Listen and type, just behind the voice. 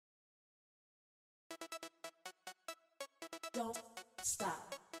Don't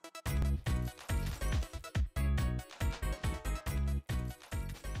stop.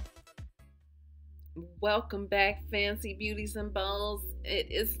 Welcome back, fancy beauties and bows.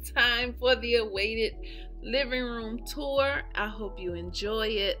 It is time for the awaited living room tour. I hope you enjoy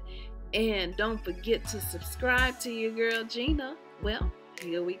it, and don't forget to subscribe to your girl Gina. Well,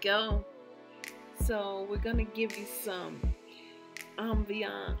 here we go. So we're gonna give you some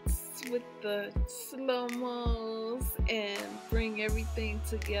ambiance with the slow-mos and bring everything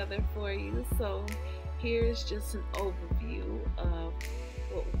together for you. So here's just an overview of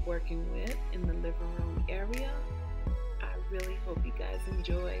what we're working with in the living room area. I really hope you guys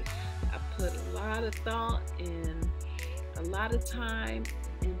enjoy. I put a lot of thought and a lot of time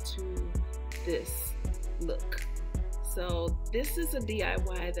into this look. So this is a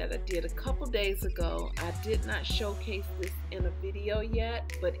DIY that I did a couple days ago. I did not showcase this in a video yet,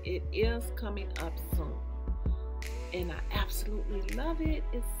 but it is coming up soon. And I absolutely love it.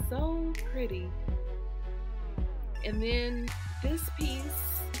 It's so pretty. And then this piece,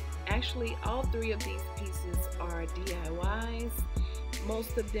 actually all three of these pieces are DIYs.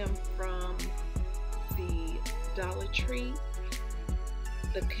 Most of them from the Dollar Tree.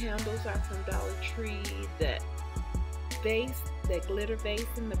 The candles are from Dollar Tree. That vase, that glitter vase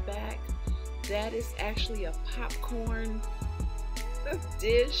in the back, that is actually a popcorn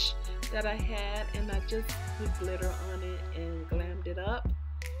dish that I had, and I just put glitter on it and glammed it up.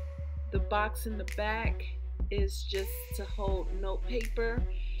 The box in the back is just to hold note paper,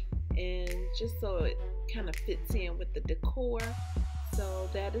 and just so it kind of fits in with the decor. So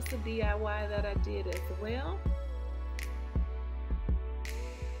that is the DIY that I did as well.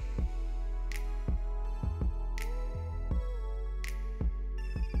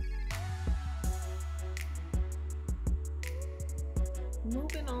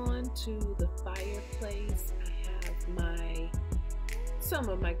 Moving on to the fireplace, I have some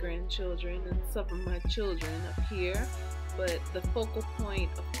of my grandchildren and some of my children up here, but the focal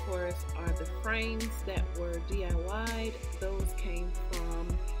point, of course, are the frames that were DIY'd. Those came from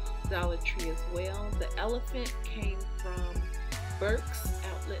Dollar Tree as well. The elephant came from Burke's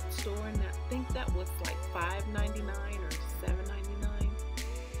outlet store, and I think that was like $5.99 or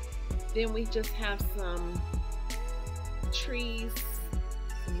 $7.99. Then we just have some trees,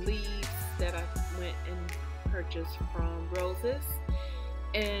 some leaves that I went and purchased from Roses,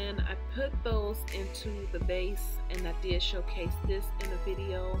 and I put those into the vase, and I did showcase this in a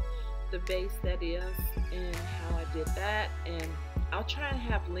video, the vase that is, and how I did that. And I'll try and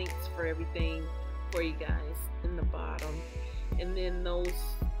have links for everything for you guys in the bottom. And then those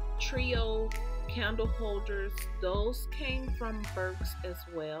trio candle holders, those came from Burke's as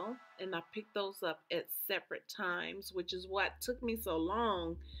well, and I picked those up at separate times, which is what took me so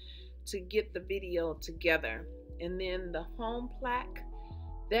long to get the video together. And then the home plaque,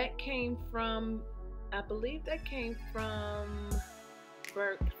 that came from, I believe that came from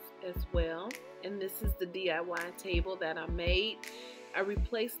Burke's as well. And this is the DIY table that I made. I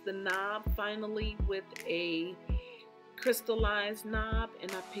replaced the knob finally with a crystallized knob,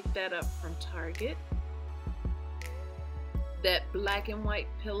 and I picked that up from Target. That black and white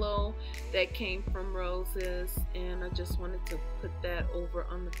pillow, that came from Roses, and I just wanted to put that over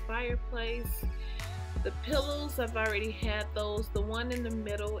on the fireplace. The pillows, I've already had those. The one in the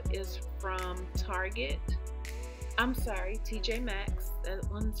middle is from Target. I'm sorry, TJ Maxx. That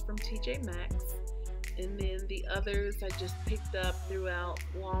one's from TJ Maxx. And then the others I just picked up throughout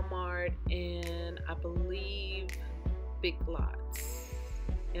Walmart and I believe Big Lots.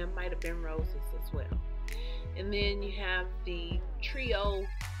 And it might have been Roses as well. And then you have the trio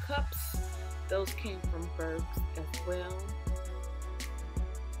cups. Those came from Burke's as well.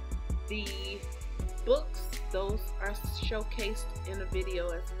 The books, those are showcased in a video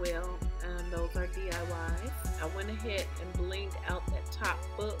as well, and those are DIYs. I went ahead and blinged out that top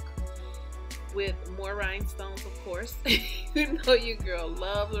book with more rhinestones, of course. You know your girl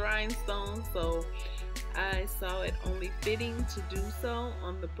loves rhinestones, so I saw it only fitting to do so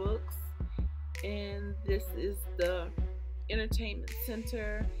on the books. And this is the entertainment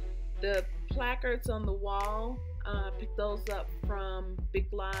center. The placards on the wall, picked those up from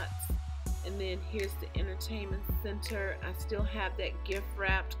Big Lots. And then here's the entertainment center. I still have that gift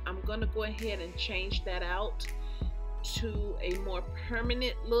wrapped. I'm gonna go ahead and change that out to a more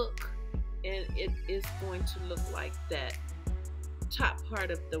permanent look, and it is going to look like that top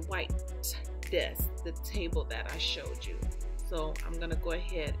part of the white desk, the table that I showed you. So I'm gonna go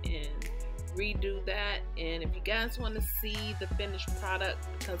ahead and redo that. And if you guys want to see the finished product,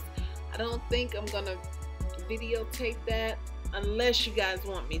 because I don't think I'm gonna videotape that unless you guys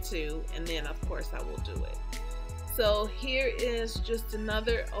want me to, and then of course I will do it. So here is just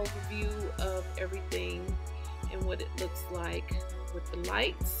another overview of everything and what it looks like with the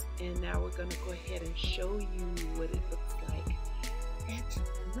lights. And now we're going to go ahead and show you what it looks like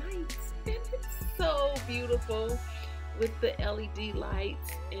at night. And it's so beautiful with the LED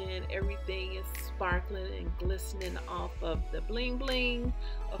lights, and everything is sparkling and glistening off of the bling bling,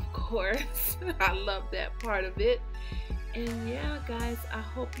 of course. I love that part of it. And yeah, guys, I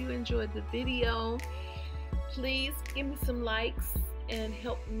hope you enjoyed the video. Please give me some likes and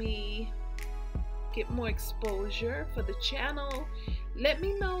help me get more exposure for the channel. Let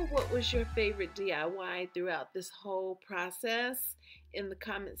me know what was your favorite DIY throughout this whole process in the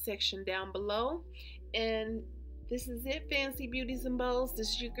comment section down below. And this is it, Fancy Beauties and Bows. This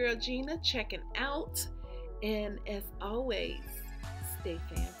is your girl Gina checking out. And as always, stay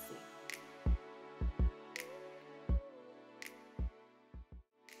fancy.